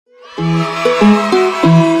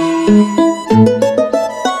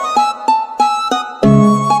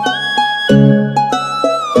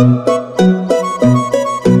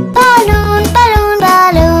Balloon, balloon,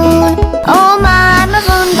 balloon. Oh my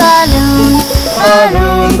maroon balloon.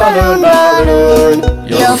 Balloon, balloon, balloon.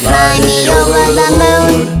 You'll fly me over the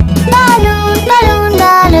moon. Balloon, balloon,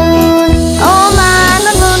 balloon. Oh my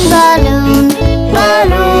maroon balloon.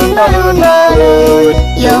 Balloon, balloon, balloon.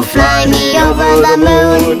 You'll fly me over the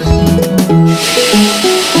moon.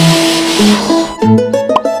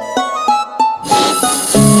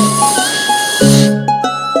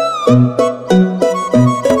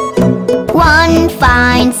 One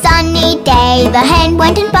fine sunny day, the hen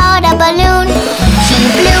went and bought a balloon. She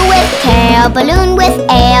blew with care, balloon with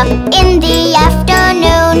air, in the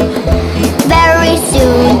afternoon. Very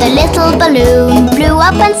soon the little balloon blew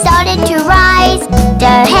up and started to rise.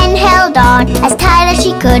 The hen held on as tight as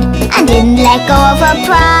she could and didn't let go of her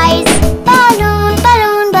prize. Balloon,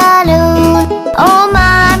 balloon, balloon. Oh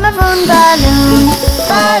my maroon balloon.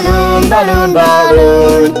 Balloon, balloon,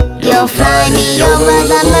 balloon. You'll fly me over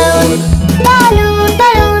the moon. Balloon,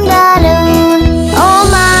 balloon, balloon. Oh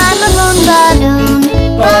my maroon balloon.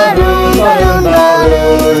 Balloon, balloon,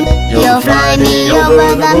 balloon. You'll fly me over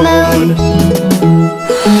the moon.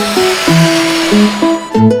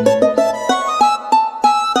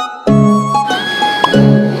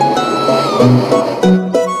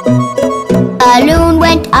 Balloon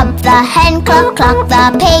went up, the hen cluck cluck,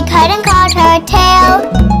 the pig heard and caught her tail.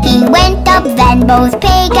 He went up, then both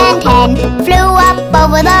pig and hen flew up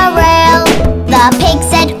over the rail. The pig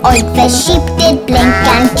said oink, the sheep did blink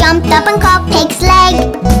and jumped up and caught pig's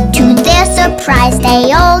leg. To their surprise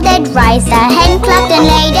they all did rise, the hen clucked and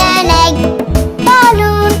laid an egg.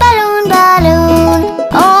 Balloon, balloon, balloon.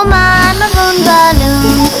 Oh my maroon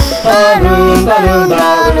balloon. Balloon, balloon,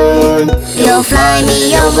 balloon. You'll fly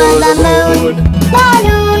me over the moon.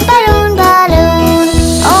 Balloon, balloon, balloon.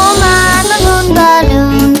 Oh my maroon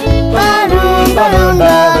balloon. Balloon, balloon,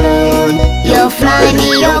 balloon. You'll fly me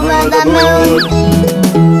over the moon.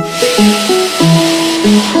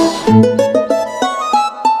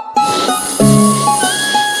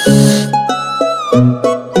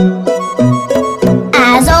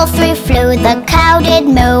 As all three flew, the cow did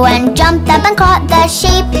moo and jumped up and caught the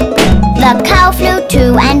sheep. The cow flew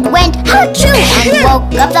too and went hachoo and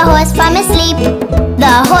woke up the horse from his sleep.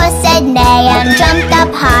 The horse said neigh and jumped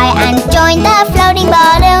up high and joined the floating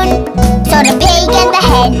balloon. So the pig and the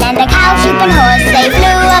hen and the cow, sheep and horse, they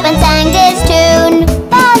flew up and sang this tune.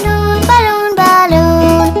 Balloon, balloon,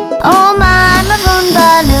 balloon. Oh my maroon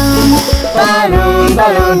balloon. Balloon,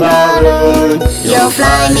 balloon, balloon. You'll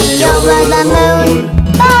fly me over the moon.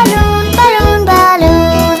 Balloon, balloon,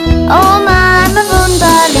 balloon. Oh my maroon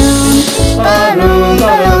balloon. Balloon,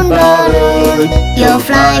 balloon, balloon. You'll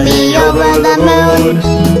fly me over the moon.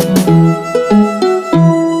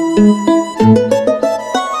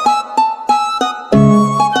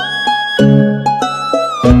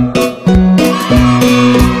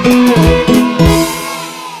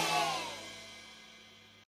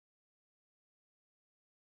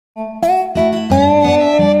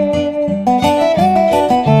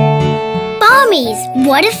 Farmees,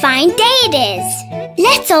 what a fine day it is!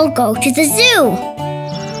 Let's all go to the zoo.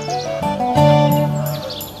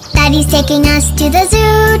 Daddy's taking us to the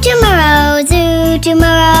zoo tomorrow, zoo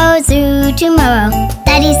tomorrow, zoo tomorrow.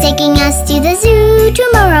 Daddy's taking us to the zoo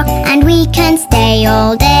tomorrow, and we can stay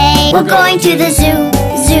all day. We're going to the zoo,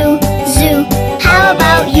 zoo, zoo. How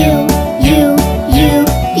about you, you, you?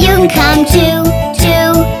 You can come too,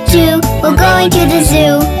 too, too. We're going to the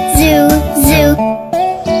zoo, zoo, zoo.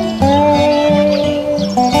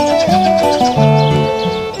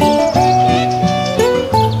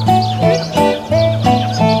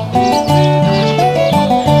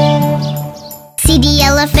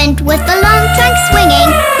 With a long trunk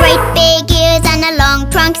swinging, great big ears and a long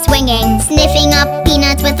trunk swinging, sniffing up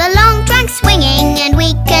peanuts with a long trunk swinging, and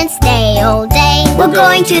we can stay all day. We're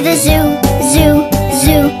going to the zoo, zoo,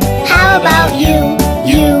 zoo. How about you,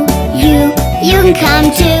 you, you? You can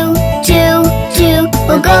come too, too, too.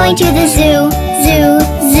 We're going to the zoo, zoo,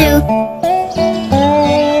 zoo.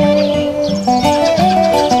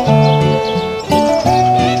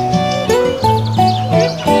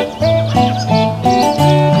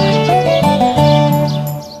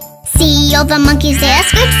 All the monkeys there,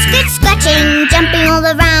 scritch, scritch, scratching, jumping all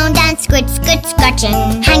around and scritch, scritch,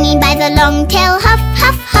 scratching, hanging by the long tail, huff,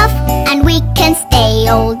 huff, huff, and we can stay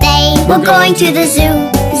all day. We're going to the zoo,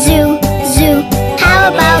 zoo, zoo. How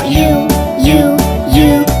about you, you,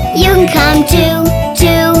 you? You can come too,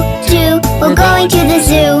 too, too. We're going to the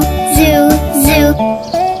zoo, zoo, zoo.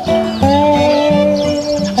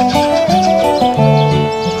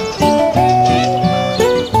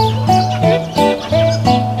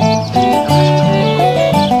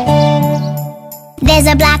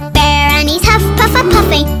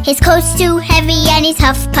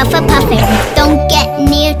 huff, puff and puffing. Don't get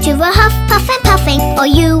near to a huff, puff and puffing, or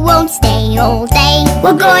you won't stay all day.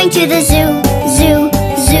 We're going to the zoo, zoo,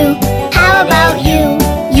 zoo. How about you,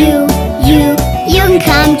 you, you? You can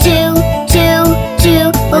come too, too,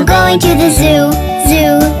 too. We're going to the zoo,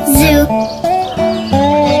 zoo, zoo.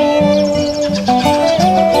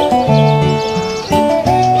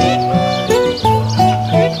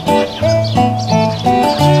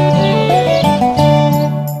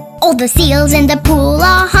 All the seals in the pool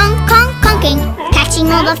are honk, honk, honking,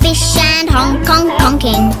 catching all the fish and honk, honk,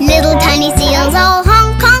 honking. Little tiny seals all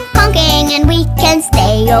honk, honk, honking, and we can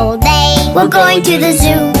stay all day. We're going to the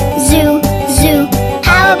zoo, zoo, zoo.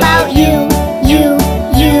 How about you, you,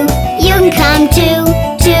 you? You can come too,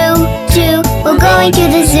 too, too. We're going to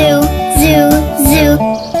the zoo, zoo, zoo.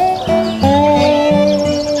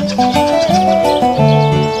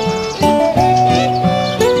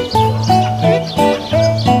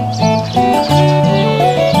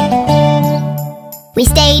 We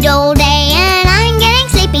stayed all day and I'm getting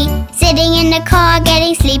sleepy, sitting in the car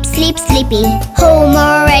getting sleep, sleep, sleepy. Home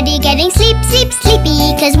already getting sleep, sleep,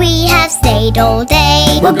 sleepy, 'cause we have stayed all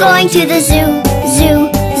day. We're going to the zoo, zoo,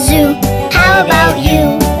 zoo. How about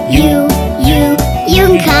you, you, you? You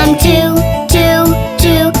can come too, too,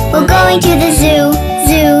 too. We're going to the zoo,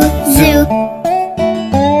 zoo, zoo.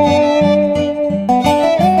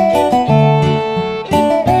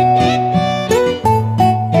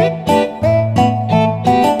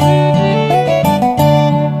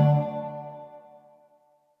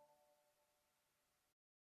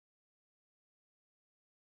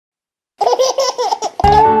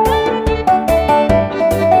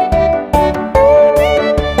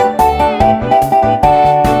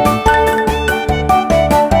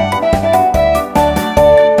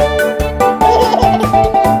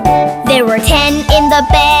 There were 10 in the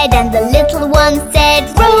bed and the little one said,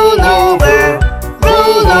 roll over,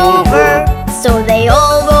 roll over. So they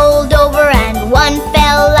all rolled over and one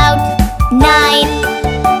fell out. 9,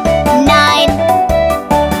 9.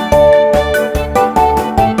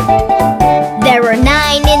 There were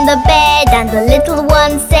 9 in the bed and the little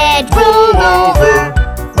one said, roll over,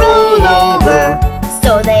 roll over.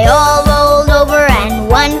 So they all rolled over and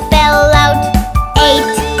one fell out. 8,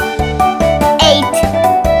 8.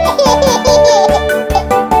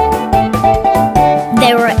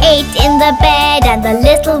 There were 8 in the bed and the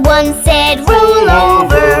little one said, roll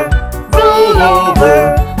over, roll over.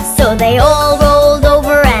 So they all rolled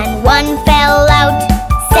over and one fell out.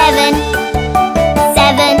 7,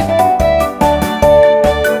 7.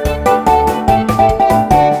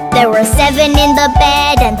 There were 7 in the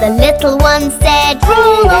bed and the little one said,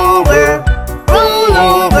 roll over, roll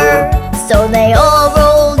over. So they all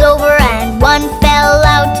rolled over and one fell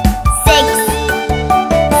out. 6,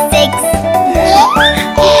 6.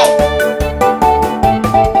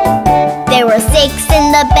 There were 6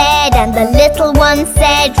 in the bed and the little one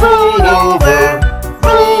said, roll over,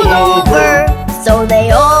 roll over. So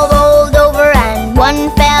they all rolled over and one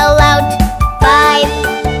fell out. 5,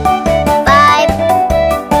 5.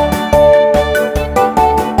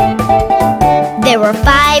 There were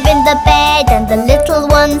 5 in the bed and the little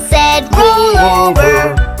one said, roll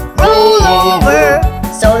over, roll over.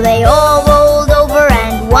 So they all rolled over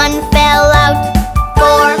and one fell out.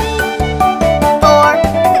 4, 4.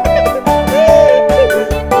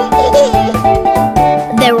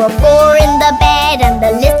 There were 4 in the bed and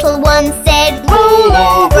the little one said, roll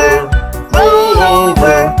over, roll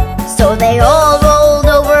over. So they all rolled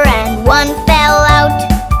over and one fell out.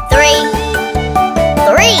 3,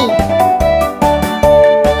 3.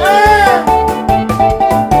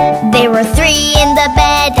 There were 3 in the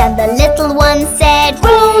bed and the little one said,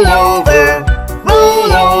 roll over,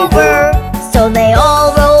 roll over. So they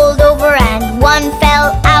all rolled over and one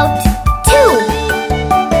fell out. 2,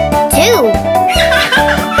 2.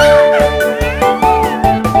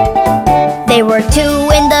 There were 2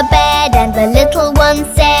 in the bed and the little one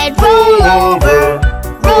said, roll over,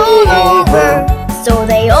 roll over. So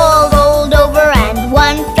they all rolled over and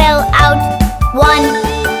one fell out. 1,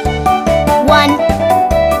 1.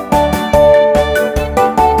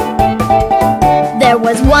 There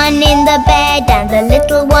was 1 in the bed and the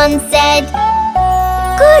little one said,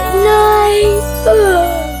 good night.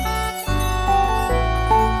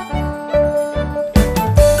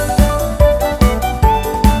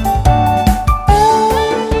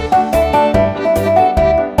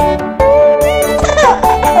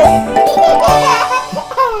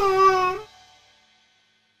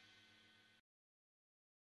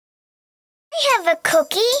 Have a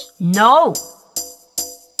cookie? No.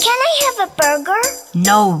 Can I have a burger?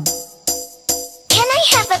 No. Can I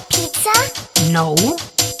have a pizza? No.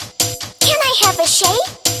 Can I have a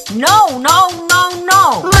shake? No, no, no,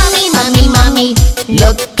 no. Mommy, mommy, mommy,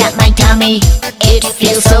 look at my tummy. It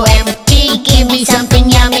feels so empty, give me something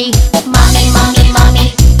yummy. Mommy, mommy,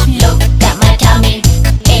 mommy, look at my tummy.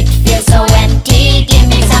 It feels so empty, give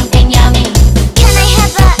me something yummy. Can I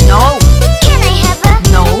have a? No, Can I have a?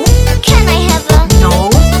 no, Can I have a? no,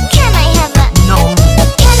 Can I have a? no,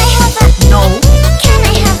 Can I have a? no, Can I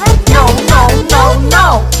have a? no, no, no, no.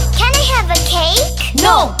 Can I have a cake?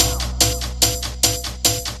 No.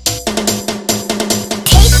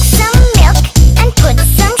 Take some milk and put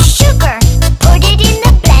some sugar. Put it in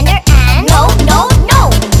the blender and no, no, no.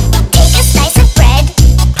 Take a slice of bread,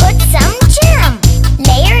 put some jam.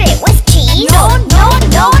 Layer it with cheese. No, no,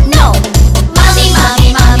 no, no. Mommy, mommy,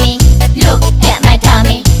 mommy, look at my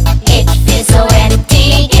tummy. It feels so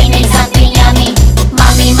empty, give me something yummy.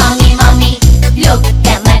 Mommy, mommy, mommy, look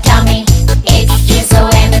at my tummy. It feels so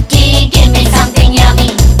empty, give me something yummy.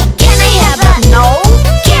 Can I have a? No,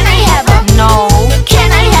 Can I have a? no,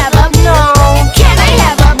 Can I have a? no, Can I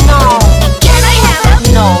have a? no, Can I have a?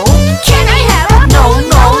 no, Can I have a? no,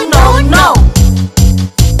 no, no, no.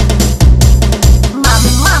 Mum,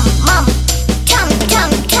 mum, mum. Tum, tum,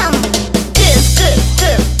 tum. Goof, goof,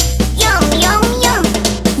 goof. Yum, yum, yum.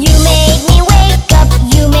 You made me wake up.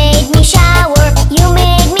 You made me shower. You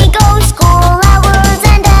made me go school hours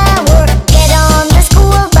and hours. Get on the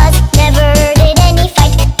school bus. Never did any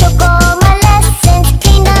fight. Took all my lessons.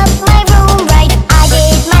 Cleaned up my room right. I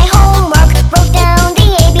did my homework. Wrote down the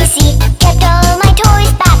ABC. Kept all my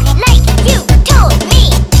toys back like you told me.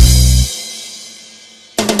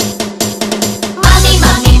 Mommy,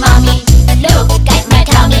 mommy, mommy, look at my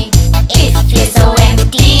tummy. It feels so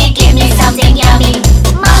empty, give me something yummy.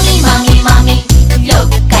 Mommy, mommy, mommy,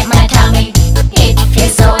 look at my tummy. It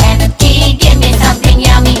feels so empty, give me something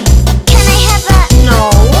yummy. Can I have a? No,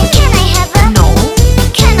 Can I have a? no,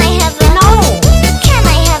 Can I have a? no, Can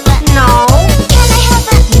I have a? no, Can I have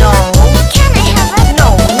a? no, Can I have a? no,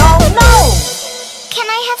 no, no. Can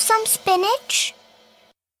I have some spinach?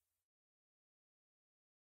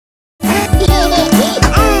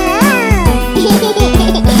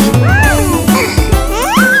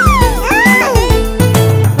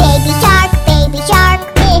 Baby shark, baby shark.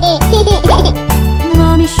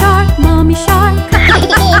 Mommy shark, mommy shark.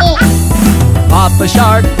 Papa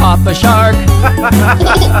Shark, Papa Shark,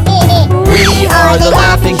 we are the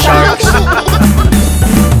laughing sharks.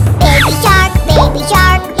 Baby shark, baby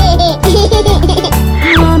shark.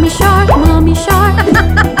 Mommy shark, mommy shark.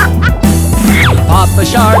 Papa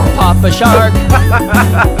Shark, Papa Shark,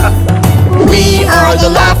 we are the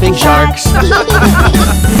laughing sharks.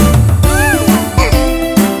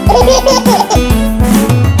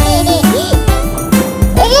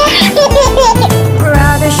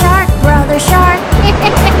 Brother shark, brother shark.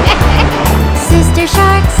 Sister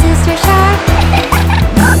shark, sister shark.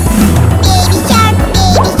 Baby shark,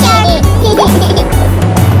 baby shark.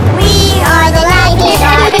 We are the laughing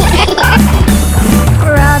sharks.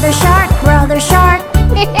 Brother shark, brother shark.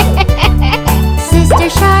 Sister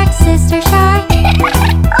shark, sister shark. Baby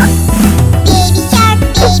shark,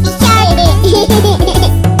 baby shark.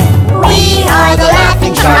 We are the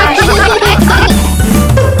laughing sharks.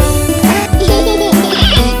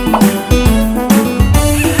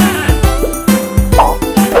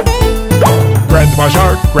 Grandma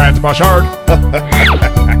Shark, Grandma Shark.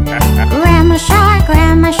 Grandma shark,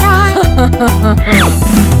 grandma shark.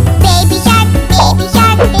 Baby shark, baby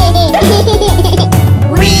shark.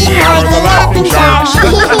 We are the laughing sharks.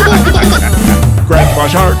 Grandma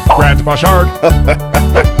Shark, Grandma Shark.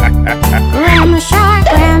 Grandma shark,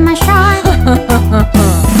 grandma shark.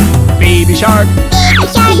 Baby Shark, Baby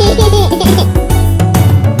shark.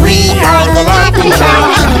 We are the laughing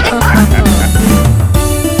sharks.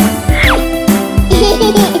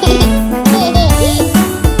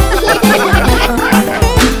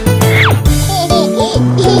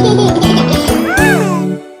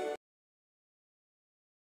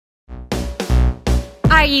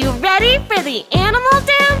 Are you ready for the animal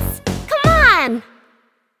dance? Come on!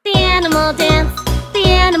 The animal dance, the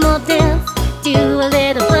animal dance. Do a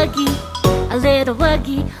little boogie, a little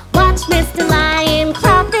woogie. Watch Mr. Lion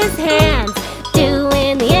clap his hands,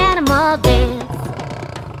 doing the animal dance.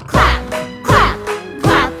 Clap, clap,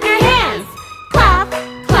 clap your hands. Clap,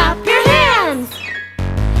 clap your hands.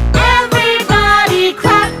 Everybody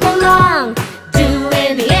clap along,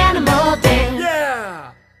 doing the animal dance.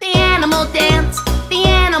 yeah. The animal dance, the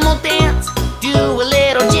animal dance. Do a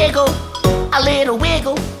little jiggle, a little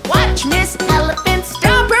wiggle. Watch Miss Elephant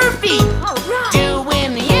stomp her feet,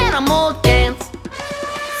 doing the animal dance.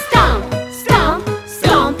 Stomp, stomp,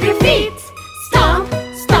 stomp your feet.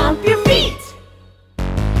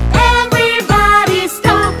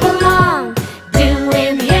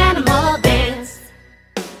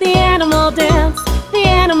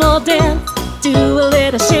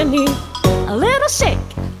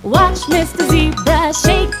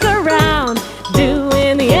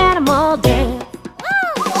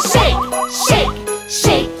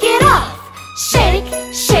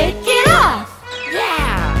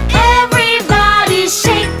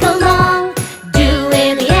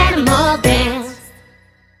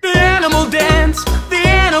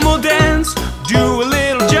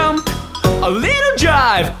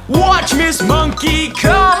 drive. Watch Miss Monkey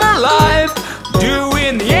come alive,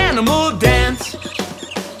 doing the animal dance.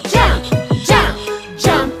 Jump, jump,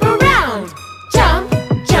 jump around. Jump,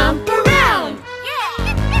 jump around.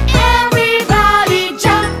 Everybody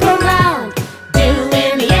jump around,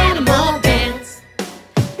 doing the animal dance.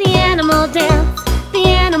 The animal dance, the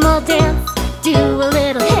animal dance. Do a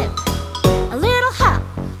little hip, a little hop.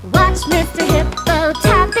 Watch Mr. Hippo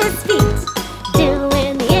tap his feet,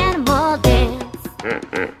 doing the animal dance.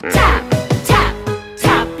 Tap, tap,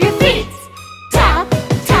 tap your feet. Tap,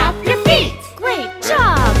 tap your feet. Great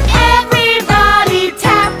job! Everybody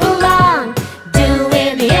tap along,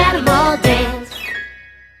 doing the animal dance.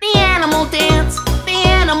 The animal dance, the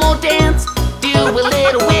animal dance. Do a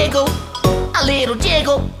little wiggle, a little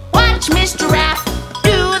jiggle. Watch Miss Giraffe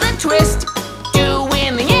do the twist,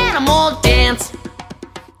 doing the animal dance.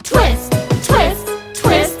 Twist, twist,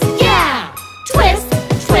 twist, yeah! Twist,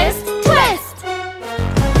 twist, twist.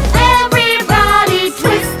 Everybody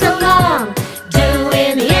twist along,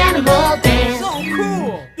 doing the animal dance. So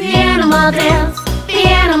cool! The animal dance, the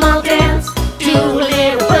animal dance. Do a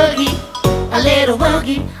little boogie, a little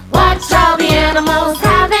woogie. Watch all the animals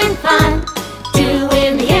having fun,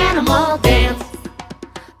 doing the animal dance.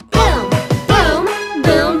 Boom, boom,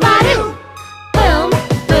 boom, ba-doo. Boom,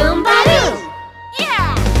 boom, ba-doo.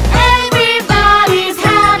 Yeah! Everybody's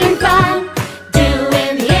having fun,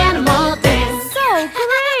 doing the animal dance. So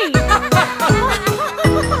great!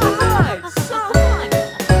 So fun!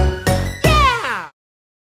 Yeah!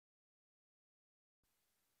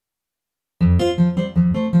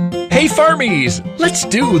 Hey Farmees, let's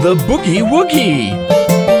do the boogie woogie.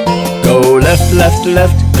 Go left, left,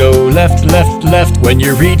 left, go left, left, left. When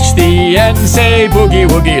you reach the end, say boogie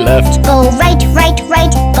woogie left. Go right, right,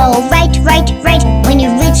 right, go right, right, right. When you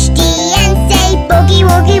reach the end, say boogie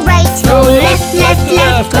woogie right. Go left, left,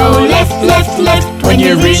 left, go left, left, left. When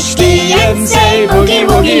you reach the end, say boogie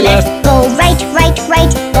woogie left. Go right, right,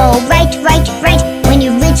 right, go right, right, right. When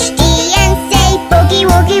you reach the end, say boogie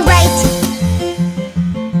woogie right.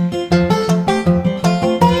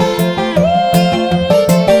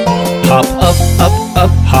 Hop up, up,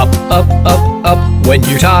 up, hop up, up, up. When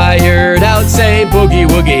you're tired out, say boogie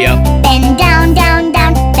woogie up. Bend down, down,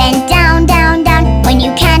 down, bend down, down, down. When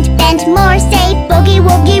you can't bend more, say boogie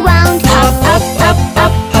woogie round. Hop up, up,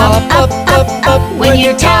 up, hop up, up, up. When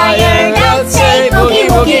you're tired out, say boogie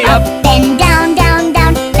woogie up. Bend down, down,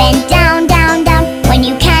 down, bend down, down, down. When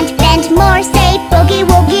you can't bend more, say boogie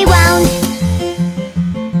woogie round.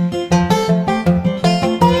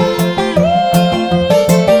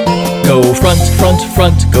 Go front, front,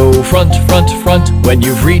 front, go front, front, front. When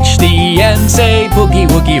you've reached the end, say boogie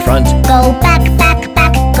woogie front. Go back, back,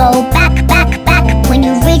 back, go back, back, back. When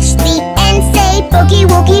you reach the end, say boogie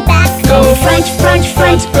woogie back. Go front, front,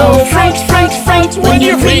 front, go front, front, front. When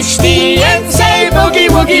you've reached the end, say boogie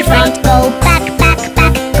woogie front. Go back, back,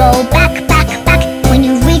 back, go back, back, back. When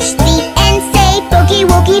you reach the end, say boogie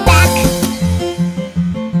woogie back.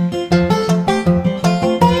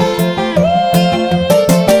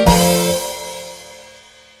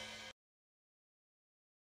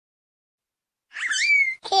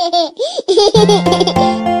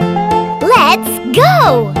 Let's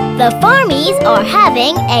go! The Farmees are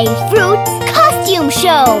having a fruit costume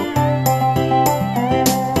show.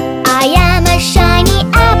 I am a shiny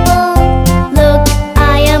apple. Look,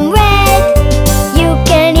 I am red. You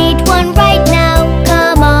can eat one right now.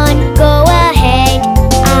 Come on, go ahead.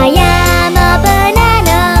 I am a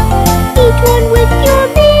banana. Eat one with your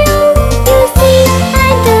meal. You see,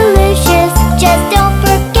 I'm delicious. Just don't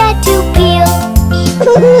forget to peel.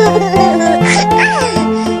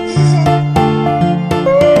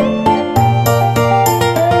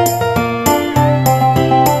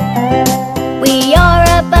 We are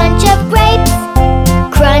a bunch of grapes,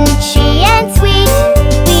 crunchy and sweet.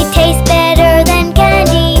 We taste better than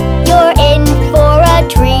candy. You're in for a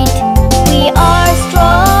treat. We are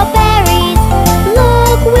strawberries.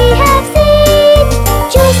 Look, we have seeds.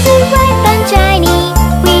 Just so ripe and shiny.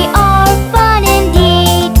 We are fun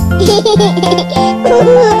indeed.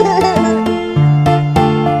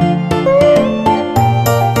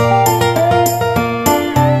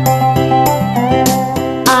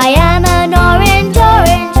 I am an orange,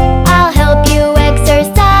 orange. I'll help you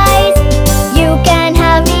exercise. You can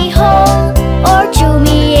have me whole or chew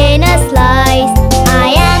me in a slice.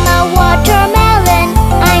 I am a watermelon.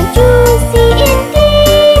 I'm juicy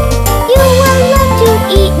indeed. You will love to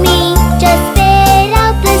eat me. Just spit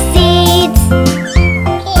out the seeds.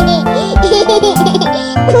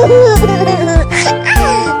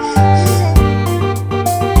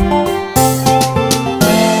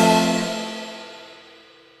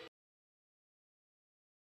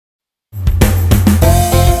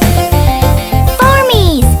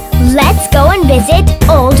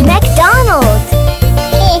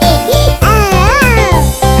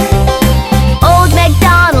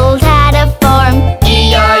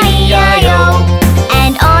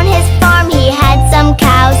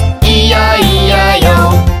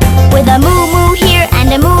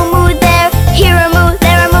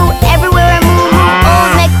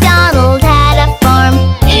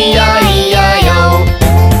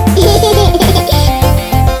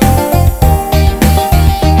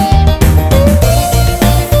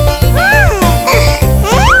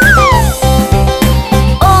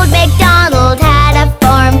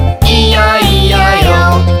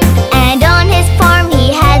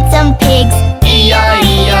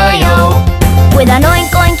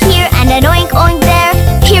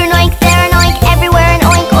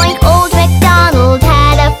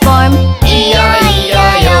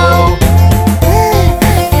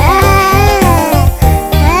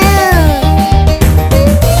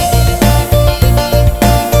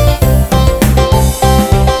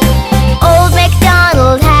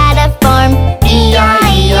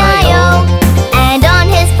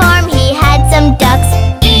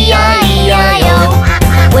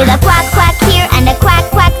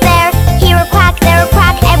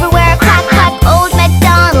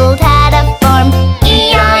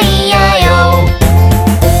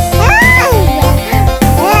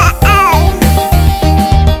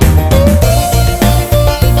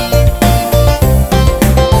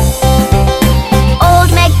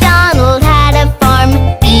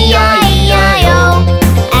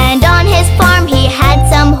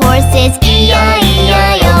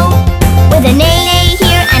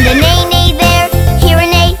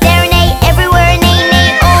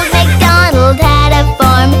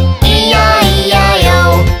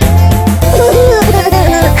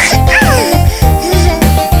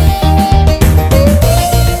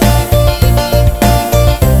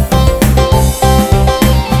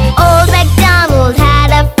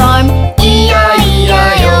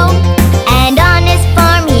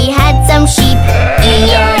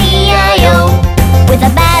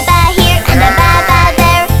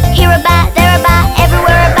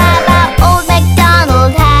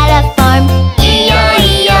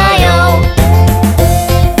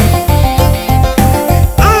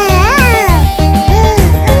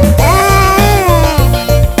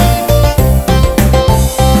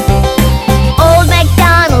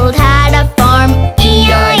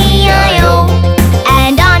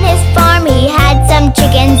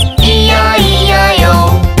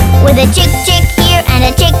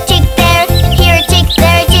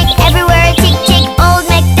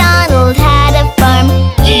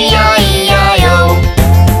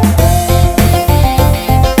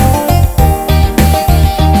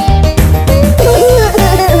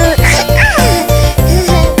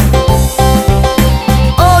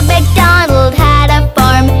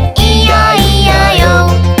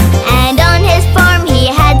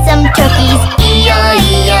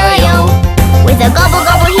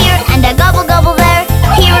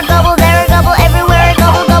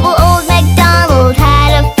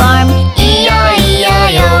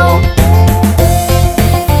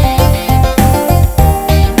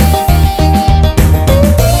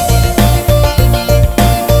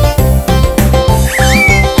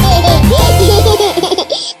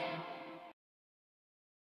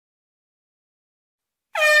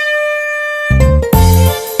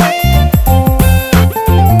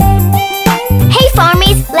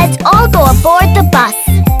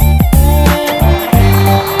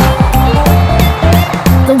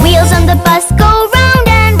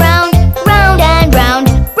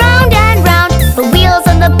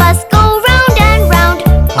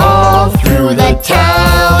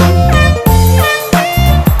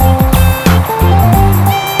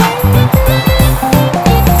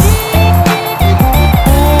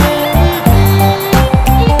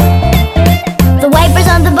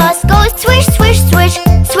 swish, swish, swish,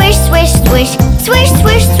 swish, swish, swish, swish,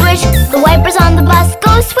 swish, swish. The wipers on the bus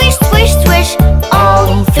go swish, swish, swish,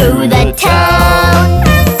 all through the town.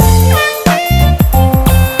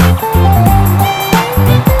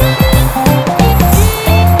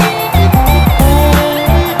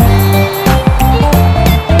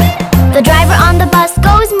 The driver on the bus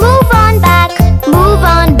goes move on back, move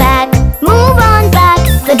on back, move on back.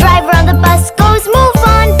 The driver on the bus goes move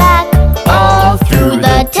on back, all through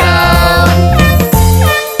the town.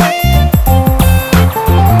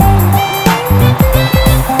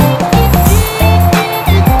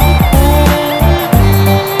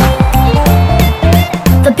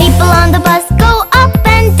 The people on the bus go up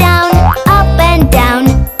and down, up and down,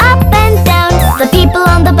 up and down. The people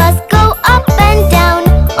on the bus go up and down,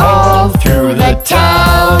 all through the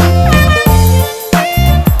town.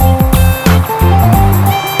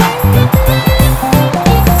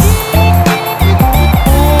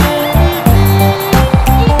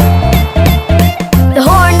 The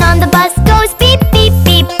horn on the bus goes beep, beep,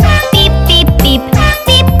 beep, beep, beep, beep,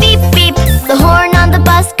 beep, beep, beep. The horn on the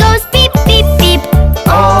bus goes beep, beep, beep,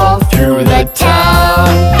 all through the town.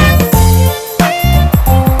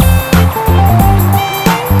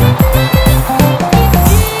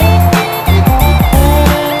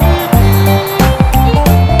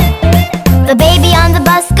 The baby on the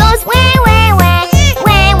bus goes wah, wah, wah,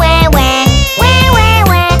 wah, wah, wah, wah, wah,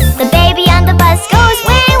 wah. The baby on the bus goes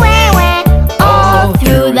wah, wah, wah, all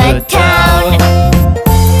through the town.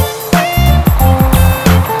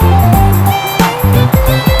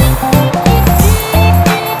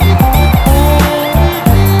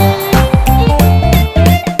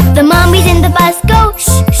 The mommies in the bus go shh,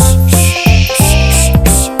 shh, shh, shh,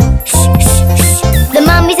 shh, shh, shh, shh. The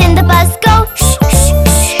mommies in the bus go shh, shh,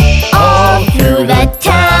 shh, all through the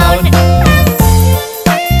town.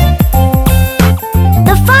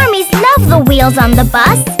 The Farmees love the wheels on the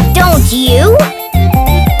bus, don't you?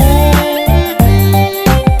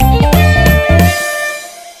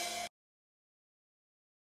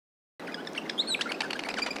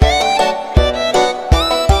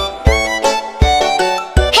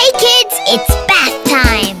 Hey kids, it's bath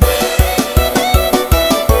time!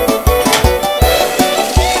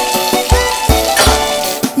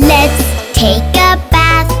 Let's take a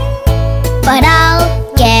bath, but I'll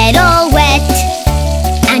get all wet,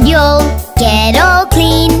 and you'll get all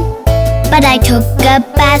clean. But I took a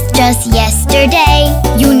bath just yesterday.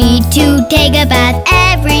 You need to take a bath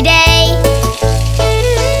every day.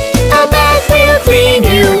 A bath will clean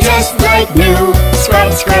you just like new.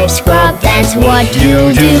 Scrub, scrub, scrub, that's what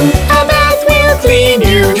you do. A bath will clean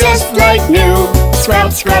you just like new.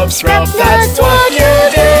 Scrub, scrub, scrub, that's what you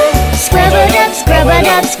do. Scrub it up, scrub it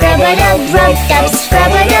up, scrub it up, rub dub.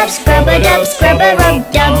 Scrub it up, scrub it up, scrub it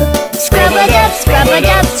rub dub. Scrub it up, scrub it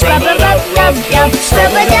up, scrub it rub dub dub.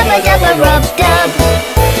 Scrub it up, a dub, a rub dub.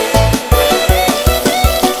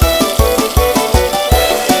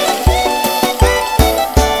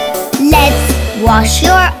 Let's wash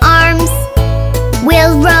your arms.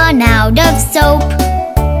 We'll run out of soap.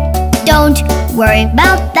 Don't worry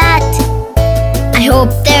about that. I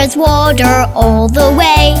hope there's water all the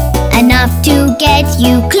way, enough to get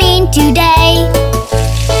you clean today.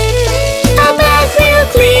 A bath will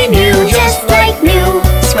clean you just like new.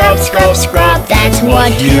 Scrub, scrub, scrub, that's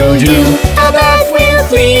what you do. A bath will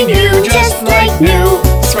clean you just like new.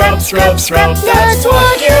 Scrub, scrub, scrub, that's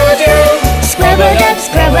what you do. Scrub it up,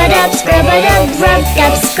 scrub it up, scrub it up, rub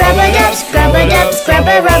dub. Scrub it up, scrub it up, scrub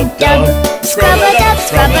it rub dub. Scrub it up,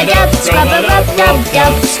 scrub it up, scrub it rub dub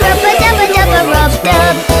dub. Scrub it up, a dub, a rub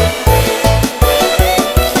dub.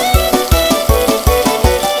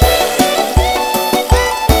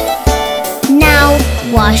 Now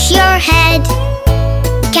wash your head.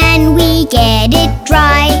 Can we get it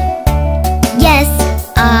dry? Yes,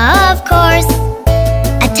 of course.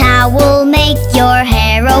 A towel will make your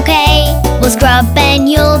hair okay. We'll scrub and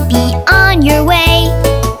you'll be on your way.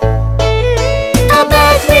 A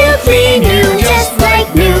bath will clean you just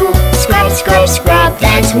like new. Scrub, scrub, scrub,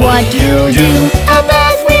 that's what you do. A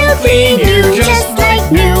bath will clean you just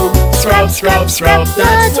like new. Scrub, scrub, scrub,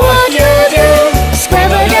 that's what you do.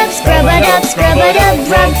 Scrub it up, scrub it up, scrub it up,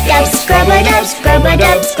 rub dub. Scrub it up, scrub it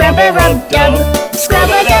up, scrub it rub dub. Scrub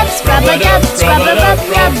it up, scrub it up, scrub it up,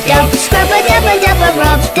 rub dub. Scrub it up, a dub, a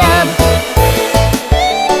rub dub.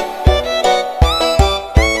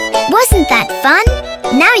 Wasn't that fun?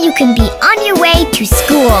 Now you can be on your way to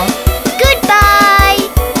school. Goodbye!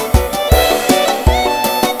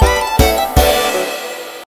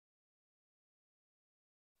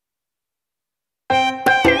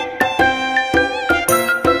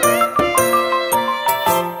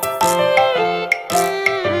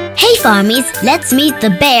 Hey Farmees, let's meet the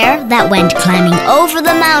bear that went climbing over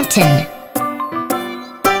the mountain.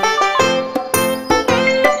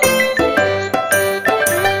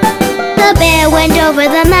 The bear went over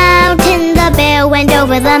the mountain, the bear went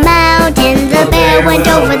over the mountain, the bear went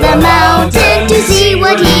over the mountain to see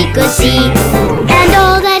what he could see. And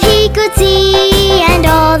all that he could see, and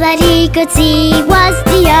all that he could see was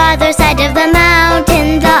the other side of the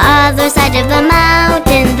mountain, the other side of the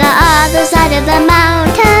mountain, the other side of the mountain.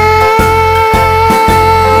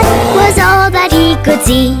 Was all that he could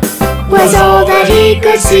see, was all that he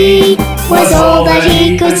could see, was all that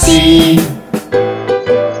he could see.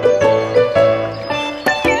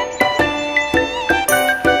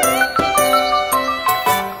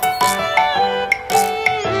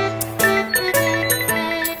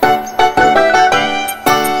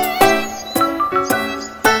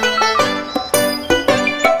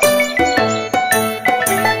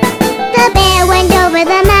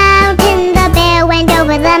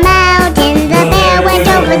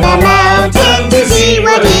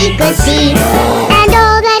 See. And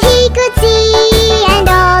all that he could see, and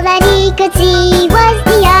all that he could see was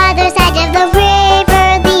the other side of the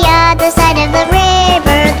river, the other side of the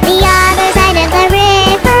river, the other side of the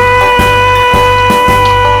river.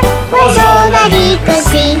 Was all that he could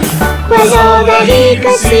see, was all that he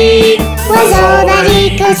could see, was all that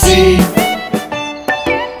he could see.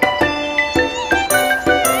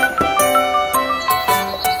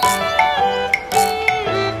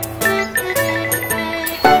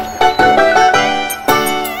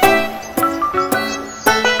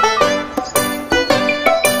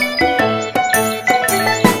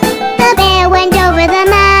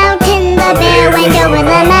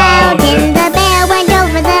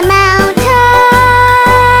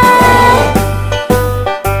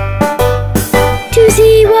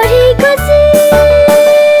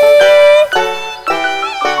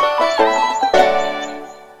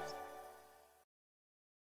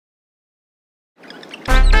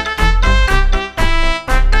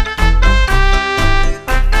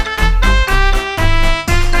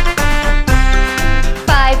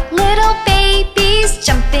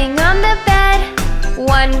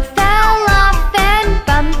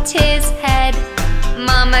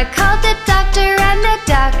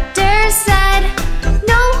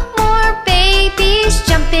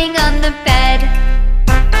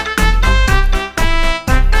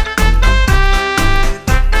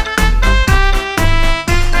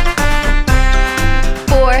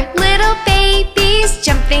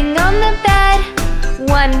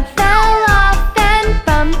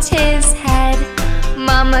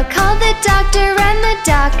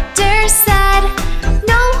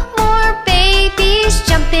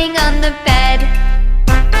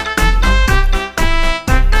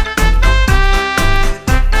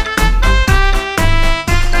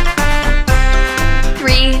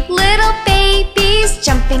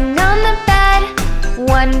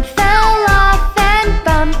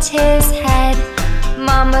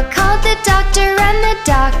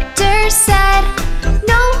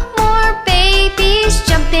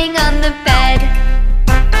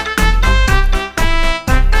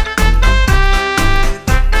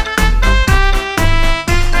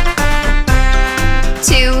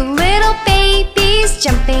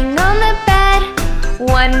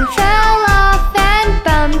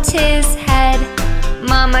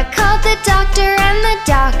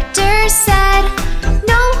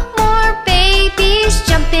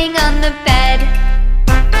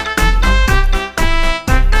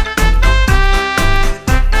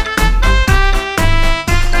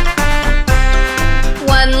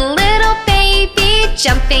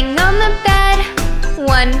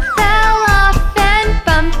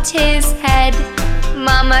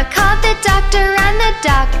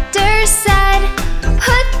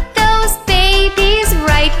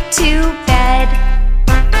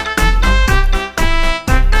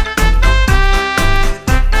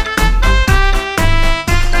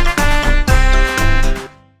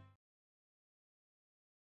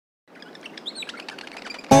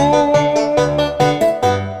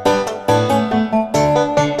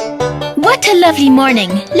 Lovely morning.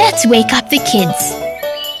 Let's wake up the kids.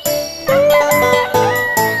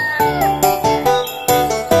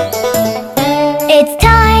 It's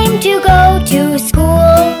time to go to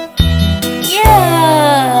school.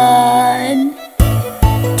 Yeah.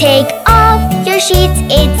 Take off your sheets,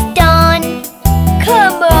 it's dawn.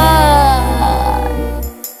 Come on.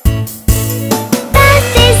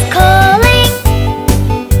 Bath is calling.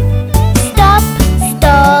 Stop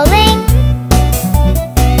stalling.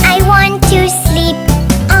 I want to sleep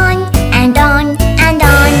on and on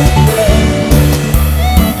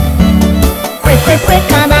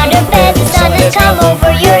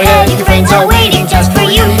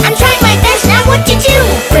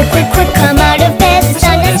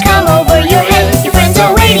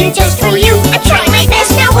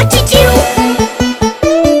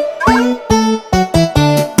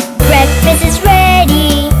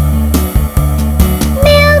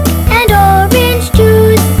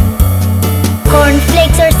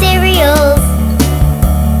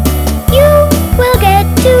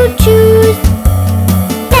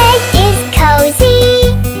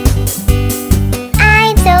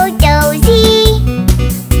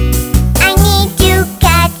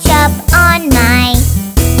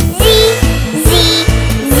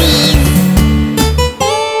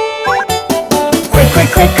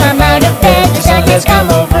quick, quick, come out of bed. The sun has come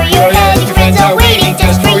over your head. Your friends are waiting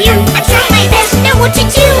just for you. I'm trying my best, know what to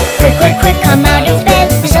do. Quick, quick, quick, come out of bed.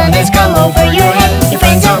 The sun has come over your head. Your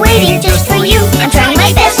friends are waiting just for you. I'm trying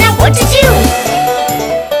my best, know what to do.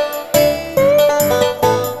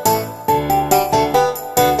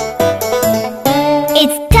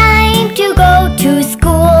 It's time to go to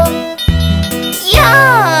school.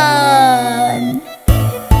 Yawn!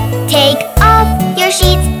 Take off your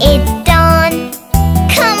sheets, it's dawn.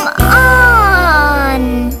 Come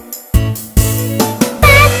on!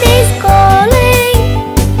 Bath is calling.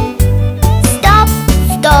 Stop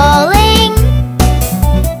stalling.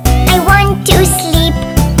 I want to sleep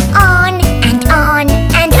on and on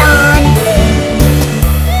and on.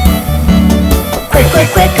 Quick, quick,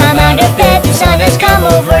 quick, come out of bed. The sun has come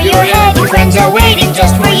over your head. Your friends are waiting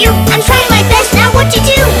just for you. I'm trying my best, now what to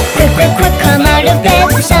do? Quick, quick, quick, come out of bed.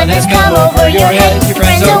 The sun has come over your head. Your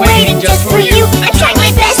friends are waiting just for you. I'm trying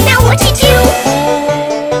my best, now what to do?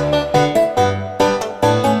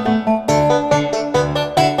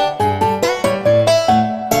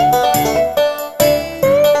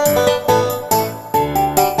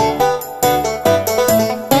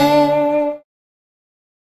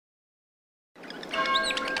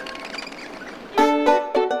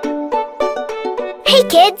 Hey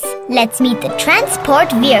kids, let's meet the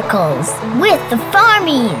transport vehicles with the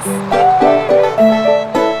Farmees.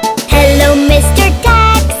 Hello, Mr.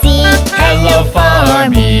 Taxi. Hello,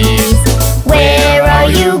 Farmees. Where are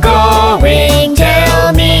you going?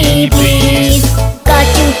 Tell me, please. Got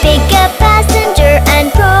to pick a passenger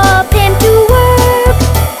and drop him to work.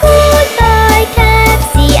 Goodbye,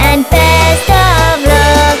 taxi, and best of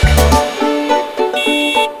luck.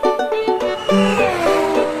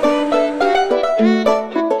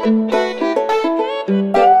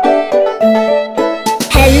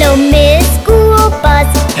 Hello, Miss School Bus.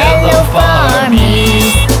 Hello,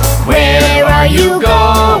 Farmees. Where are you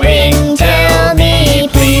going? Tell me,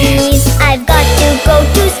 please. I've got to go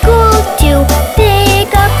to school to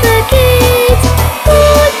pick up the kids.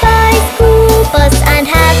 Goodbye, school bus, and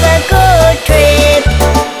have a good trip.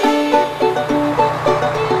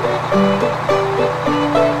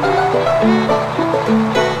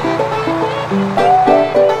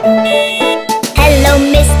 Hello,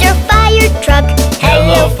 Mr. Fire Truck.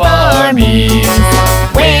 Hello, Farmees.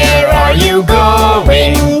 Where are you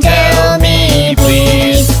going? Tell me,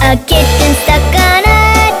 please. A kitten stuck on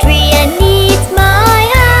a tree and needs my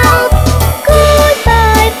help.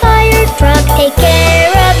 Goodbye, fire truck, take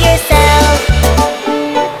care of yourself.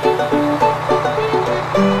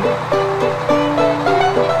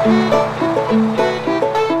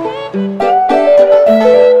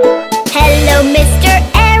 Hello, Mr.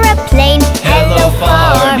 Aeroplane. Hello,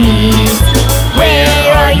 Farmees.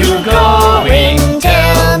 Where are you going?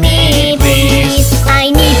 Tell me, please. I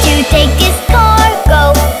need to take this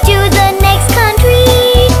cargo to the next country.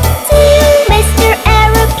 Soon, Mr.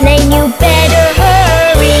 Aeroplane, you better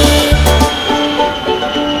hurry.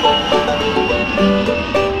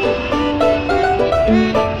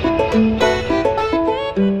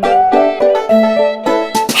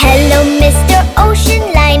 Hello, Mr. Ocean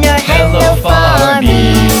Liner. Hello,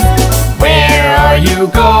 Farmees. Where are you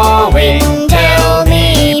going? Tell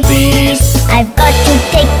me, please. I've got to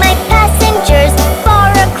take my passengers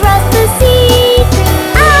far across the sea.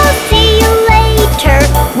 I'll see you later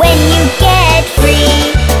when you get free.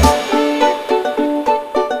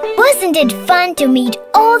 Wasn't it fun to meet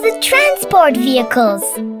all the transport vehicles?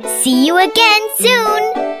 See you again soon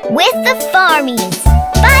with the Farmees.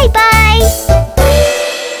 Bye-bye!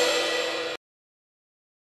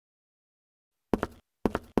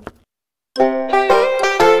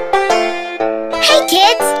 Hey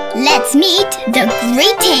kids, let's meet the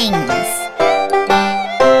greetings.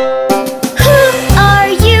 Who are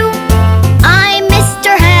you? I'm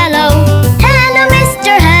Mr. Hello. Hello,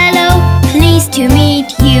 Mr. Hello. Pleased to meet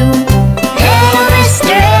you. Hello,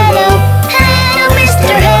 Mr. Hello. Hello,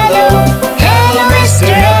 Mr. Hello. Hello,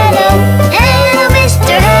 Mr. Hello. Hello,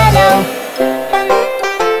 Mr. Hello.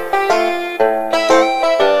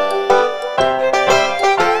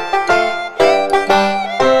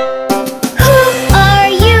 Who are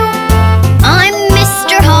you? I'm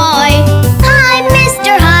Mr. High.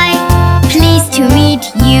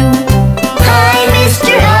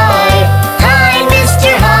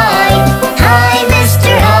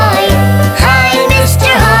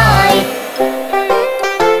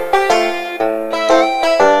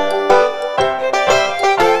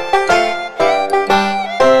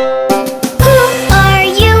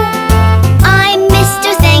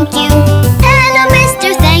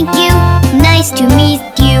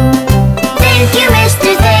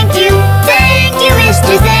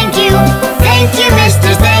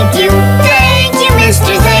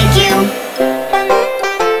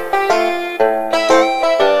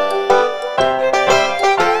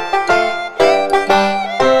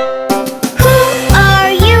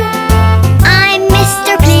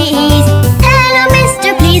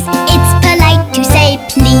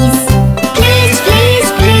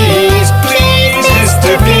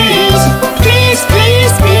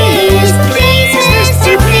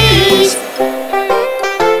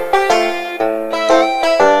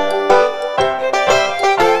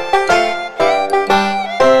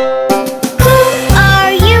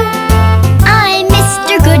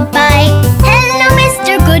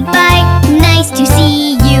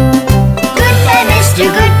 Mr.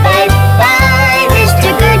 Goodbye. Bye, Mr.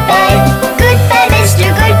 Goodbye. Goodbye, Mr.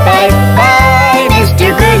 Goodbye. Bye, Mr.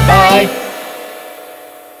 Goodbye.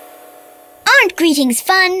 Aren't greetings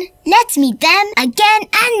fun? Let's meet them again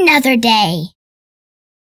another day.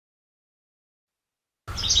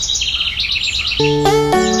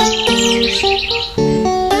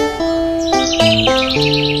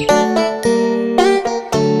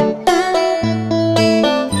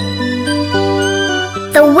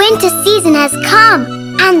 The winter season has come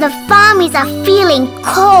and the farmies are feeling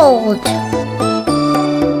cold.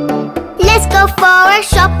 Let's go for a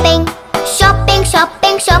shopping. Shopping,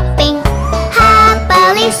 shopping, shopping.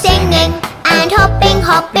 Happily singing and hopping,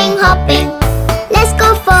 hopping, hopping. Let's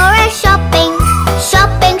go for a shopping.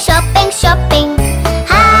 Shopping, shopping, shopping.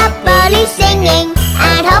 Happily singing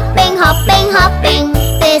and hopping, hopping, hopping.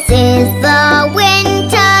 This is the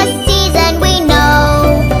winter season we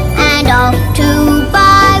know, and off to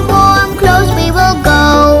buy warm clothes we will go.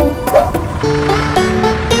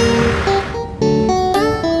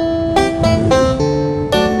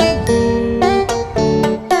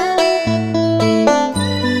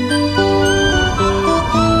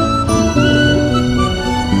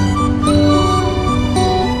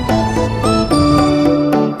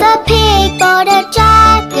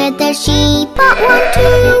 The sheep bought one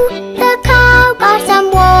too. The cow bought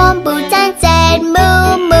some warm boots and said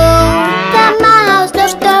moo moo. The mouse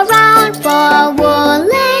looked around for a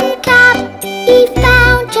woolen cap. He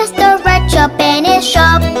found just the right shop in his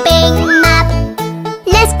shopping map.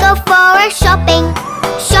 Let's go for a shopping.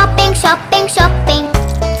 Shopping, shopping, shopping.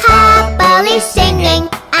 Happily singing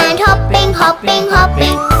and hopping, hopping,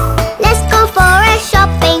 hopping. Let's go for a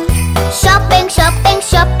shopping. Shopping, shopping,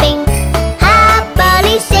 shopping.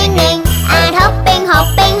 Singing and hopping,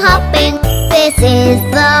 hopping, hopping. This is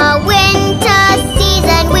the winter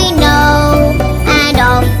season we know, and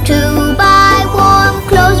off to buy warm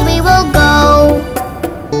clothes we will go.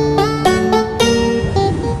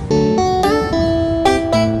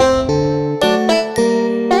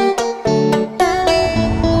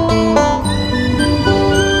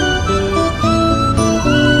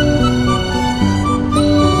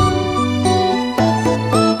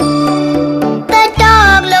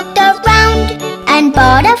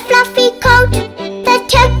 Bought a fluffy coat. The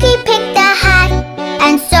turkey picked a hat,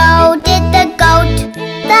 and so did the goat.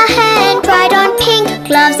 The hen tried on pink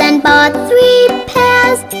gloves and bought 3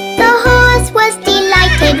 pairs. The horse was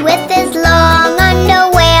delighted with his long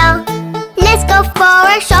underwear. Let's go for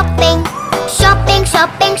a shopping. Shopping,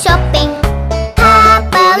 shopping, shopping.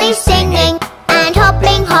 Happily singing and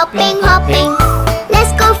hopping, hopping, hopping.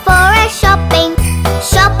 Let's go for a shopping.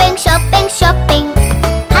 Shopping, shopping, shopping.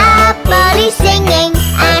 Happily singing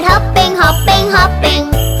and hopping, hopping, hopping.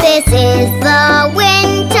 This is the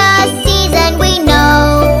winter season we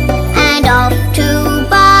know, and off to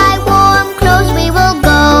buy warm clothes we will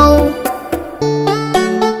go.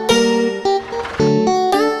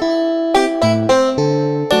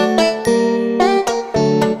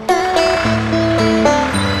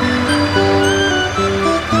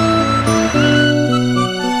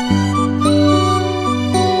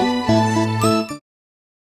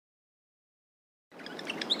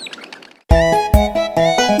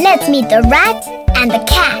 Let's meet the rat and the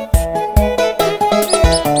cat.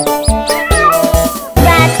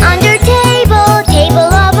 Rat under table,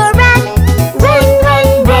 table of a rat. Run, run,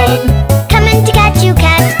 run, coming to catch you,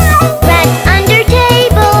 cat. Rat under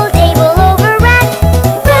table, table over rat.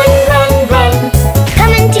 Run, run, run,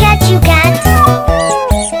 coming to catch you, cat.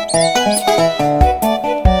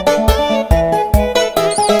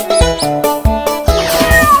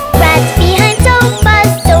 Rat behind sofa,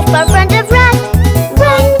 sofa front of rat.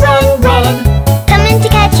 Coming to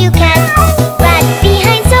catch you,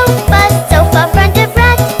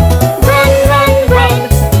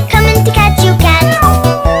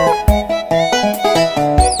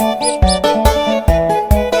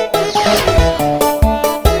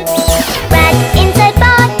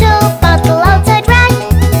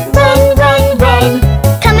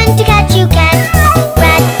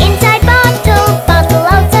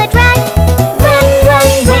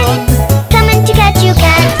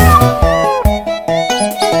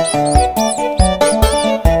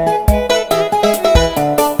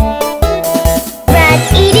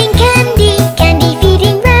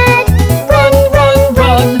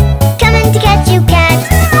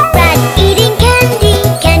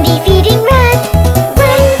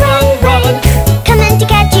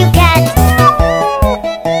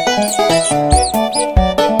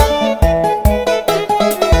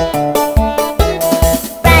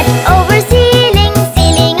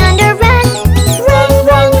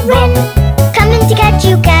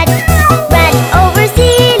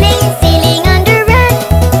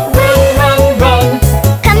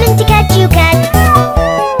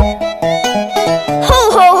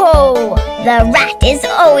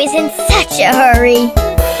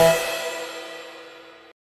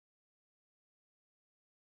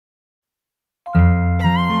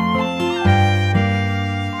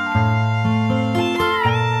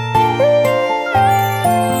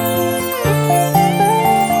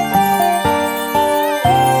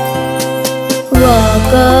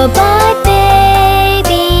 Rock-a-bye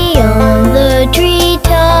baby on the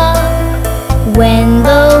treetop. When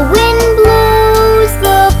the wind blows,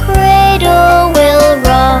 the cradle will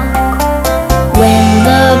rock. When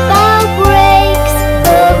the bough breaks,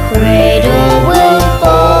 the cradle will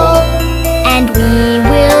fall, and we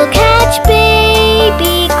will catch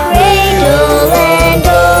baby, cradle and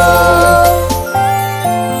all.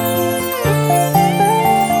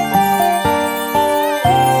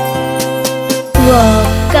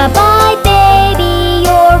 Rock-a-bye baby,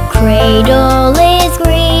 your cradle is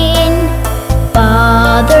green.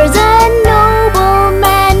 Father's a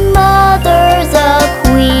nobleman, mother's a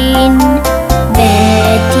queen.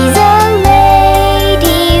 Betty's a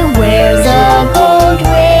lady, wears a gold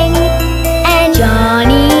ring, and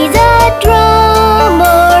Johnny's a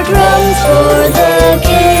drummer, drums for the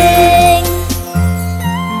king.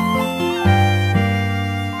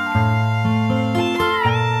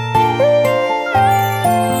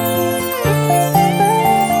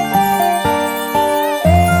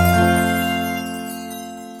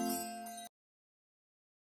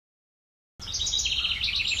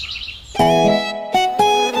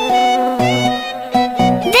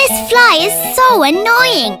 This fly is so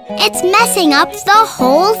annoying. It's messing up the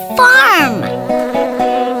whole farm.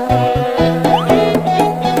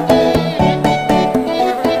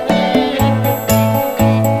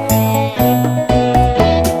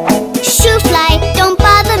 Shoo fly, don't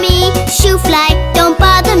bother me. Shoo fly, don't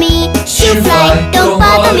bother me. Shoo fly, don't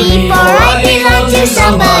bother me, for I belong to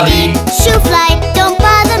somebody. Shoo fly, don't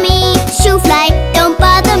bother me. Shoo fly, don't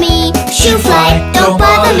bother me. Shoo fly, don't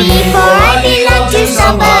bother me, for I belong to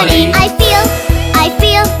somebody. I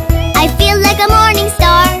feel like a morning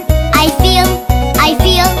star. I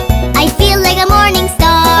feel like a morning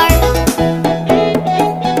star.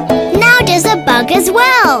 Now there's a bug as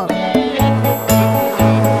well.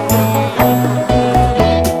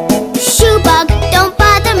 Shoe bug, don't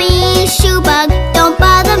bother me. Shoe bug, don't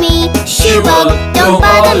bother me. Shoe bug, don't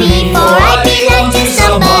bother me, for I belong to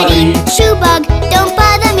somebody. Shoe bug, don't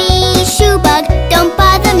bother me. Shoe bug, don't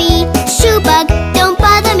bother me. Shoe bug, don't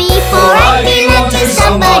bother me, for I belong to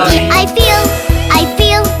somebody. I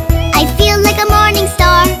feel like a morning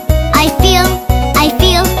star. I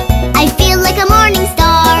feel like a morning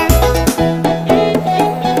star.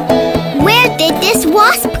 Where did this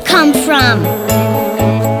wasp come from?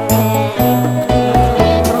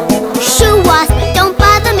 Shoe wasp, don't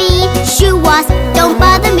bother me. Shoe wasp, don't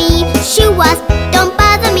bother me. Shoe wasp, don't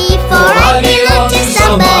bother me, for I belong to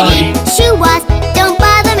somebody. Shoe wasp, don't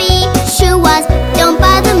bother me. Shoe wasp, don't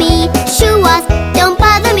bother me. Shoe wasp, don't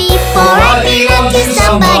bother me, for I belong to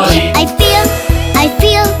somebody. I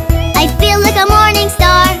feel like a morning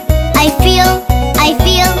star. I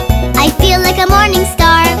feel like a morning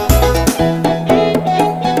star.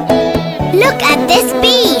 Look at this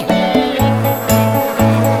bee.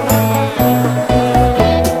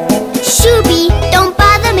 Shooby, don't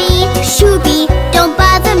bother me. Shooby, don't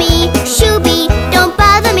bother me. Shooby, don't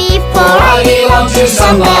bother me, for I belong to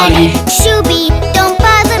somebody. Shooby, don't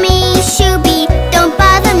bother me. Shooby, don't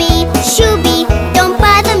bother me. Shooby, don't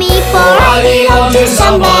bother me, for I belong to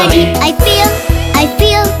somebody. I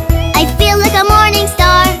feel like a morning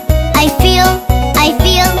star. I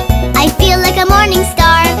feel like a morning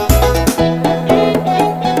star.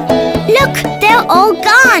 Look, they're all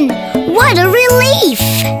gone. What a relief!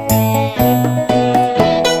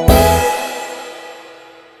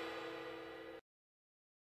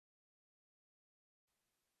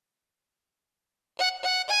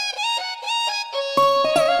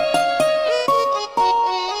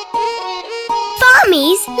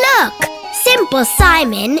 Farmees, look! Simple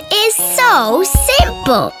Simon is so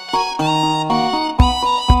simple.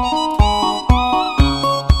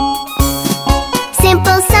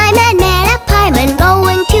 Simple Simon met a pieman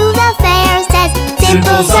going to the fair. Says,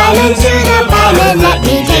 Simple Simon to the pieman, let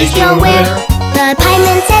me taste your ware. The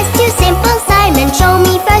pieman says to Simple Simon, show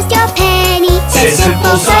me first your penny. Says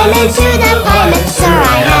Simple Simon to the pieman, sir, I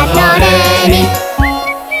have not any.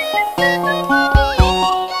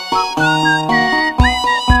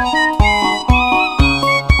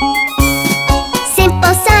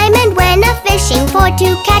 Simple Simon went a-fishing for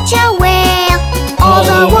to catch a whale. All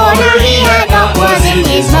the water he had got was in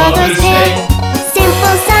his mother's pail.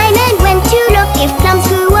 Simple Simon went to look if plums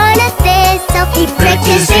grew on a thistle. He pricked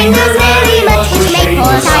his finger very much to make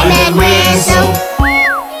poor Simon whistle.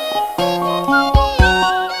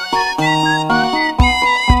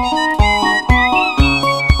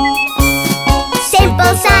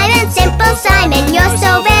 Simple Simon, you're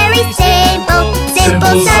so very simple.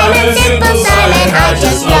 Simple Simon, I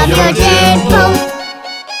just love your dimple.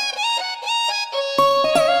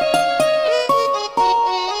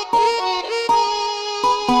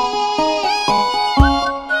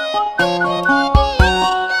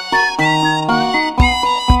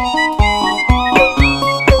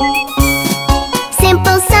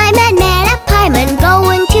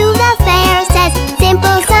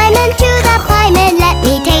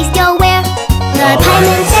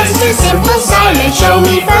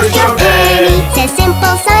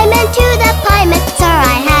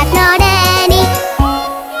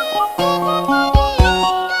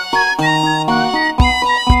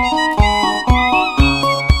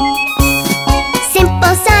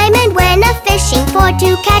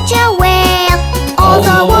 to catch a whale. All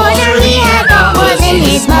the water he had got was in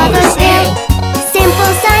his mother's pail.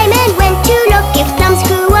 Simple Simon went to look if plums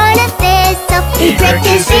grew on a thistle. He pricked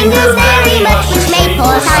his fingers very much, which made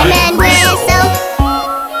poor Simon whistle.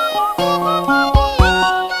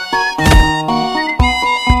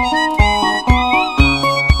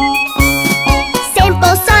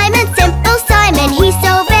 Simple Simon, he's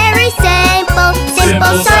so very simple.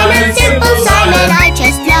 Simple Simon, I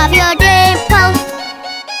just love your dimple.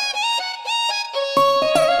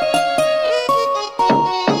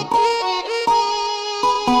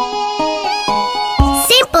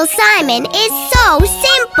 Simple Simon is so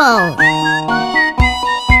simple.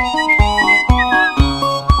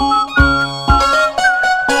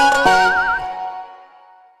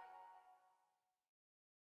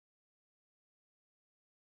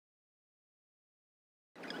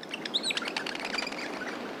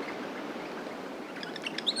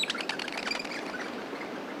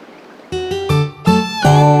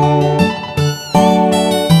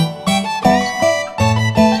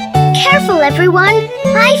 Careful, everyone!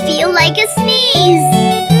 I feel like a sneeze!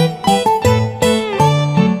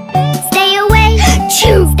 Stay away!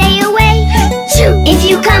 Choo! Stay away! Choo! If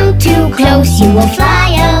you come too close, you will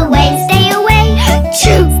fly away. Stay away!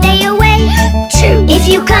 Choo! Stay away! Choo! If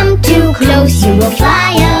you come too close, you will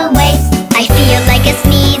fly away. I feel like a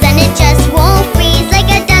sneeze and it just won't freeze. Like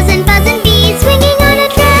a dozen buzzing bees swinging on a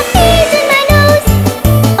trapeze in my nose.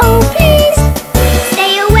 Oh, please!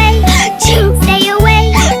 Stay away! Choo! Stay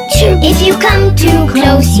away! Choo! If you come too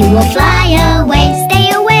close, you will fly away.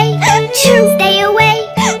 Stay away! Choo! Stay away!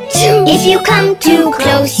 Choo! If you come too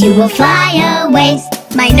close, you will fly away.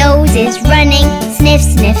 My nose is running, sniff,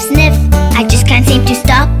 sniff, sniff. I just can't seem to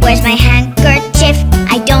stop. Where's my handkerchief?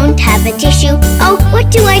 I don't have a tissue. Oh,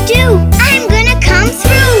 what do I do? I'm gonna come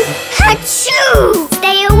through. Achoo!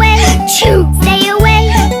 Stay away! Choo! Stay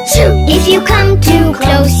away! Choo! If you come too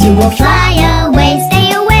close, you will fly away.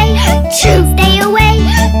 Stay away! Choo! Stay away!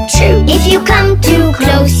 Choo! If you come too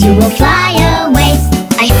close, you will fly away.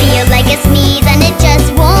 I feel like a sneeze and it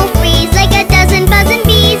just won't freeze. Like a dozen buzzing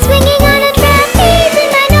bees swinging on a trapeze in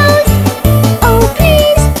my nose. Oh,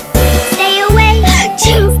 please! Stay away!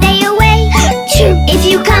 Choo! Stay away! Choo! If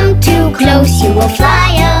you come too close, you will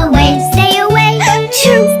fly away. Stay away!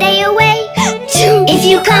 Choo! Stay away! Choo! If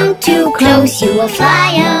you come too close, you will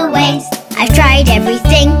fly away. I've tried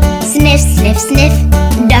everything. Sniff, sniff, sniff.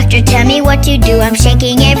 Doctor, tell me what to do. I'm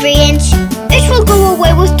shaking every inch. It will go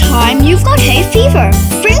away with time. You've got hay fever.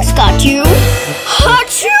 Spring's got you.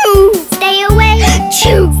 Achoo! Stay away!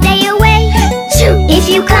 Choo! Stay away! Choo! If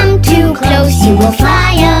you come too close, you will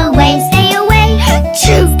fly away. Stay away!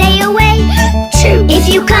 Choo! Stay away! Choo! If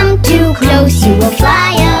you come too close, you will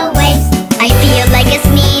fly away. I feel like a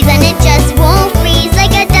sneeze and it just won't freeze.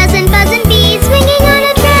 Like a dozen buzzing bees swinging on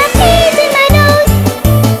a trapeze in my nose.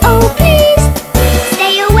 Oh, please!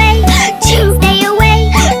 Stay away! Choo! Stay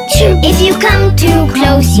away! Choo! If you come too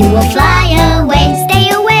close, you will fly away. Stay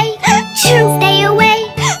away! Choo! Stay away!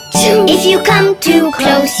 Choo! If you come too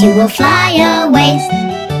close, you will fly away.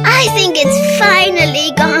 I think it's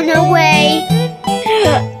finally gone away.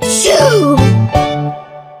 Choo!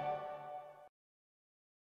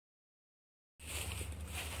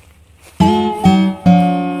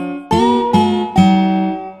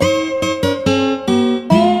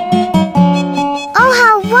 Oh,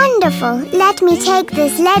 how wonderful! Let me take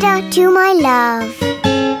this letter to my love.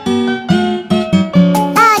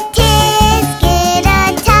 A tisket,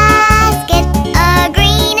 a tasket, a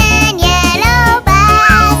green and yellow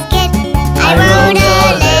basket. I wrote a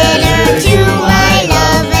letter to my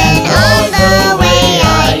love, and on the way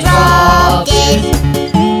I dropped it.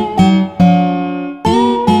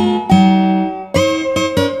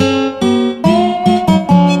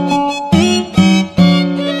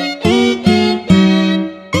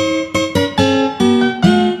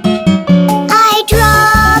 I dropped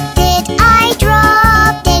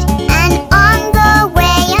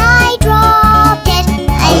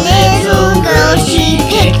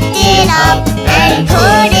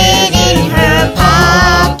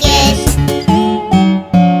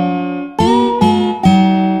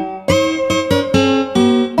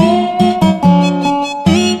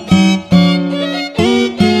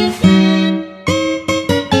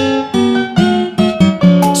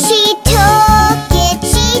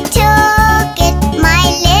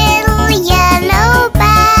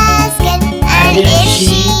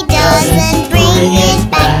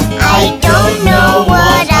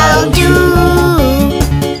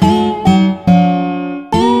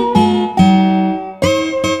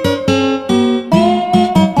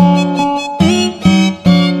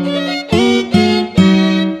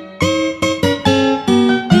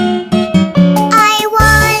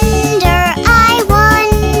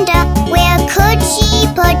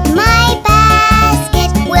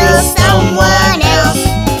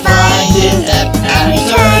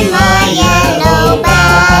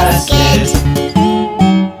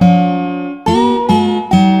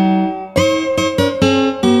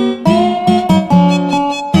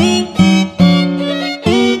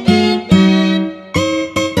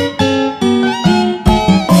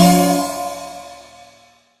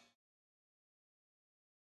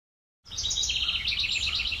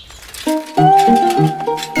Hey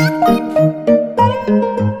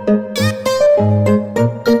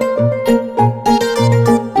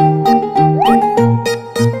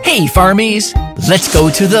Farmees, let's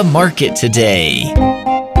go to the market today.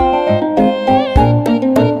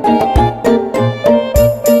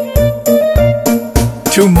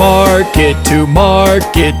 To market, to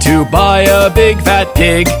buy a big fat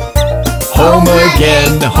pig. Home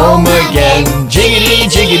again, jiggity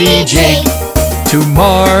jiggity jig. To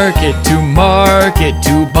market,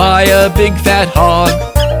 to buy a big fat hog.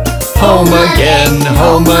 Home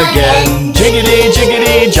again, jiggity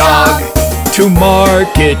jiggity jog. To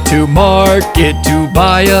market, to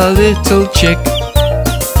buy a little chick.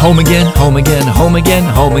 Home again,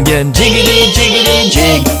 jiggity jiggity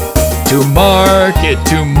jig. To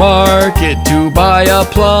market, to buy a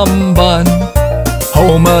plum bun.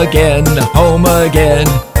 Home again,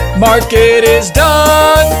 market is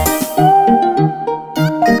done.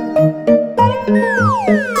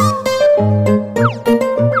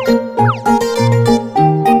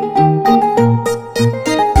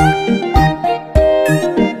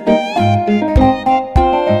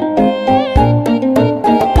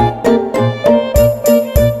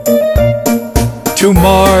 To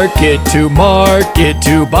market,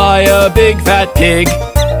 to buy a big fat pig.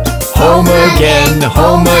 Home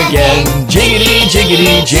again, jiggity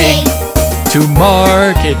jiggity jig. To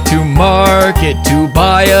market, to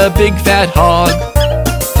buy a big fat hog.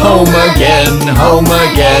 Home again,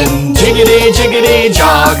 jiggity jiggity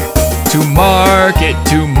jog. To market,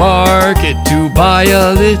 to buy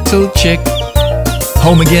a little chick.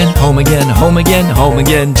 Home again,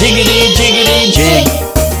 jiggity jiggity jig.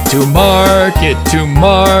 To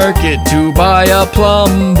market, to buy a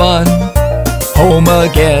plum bun. Home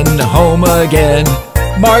again,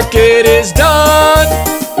 market is done.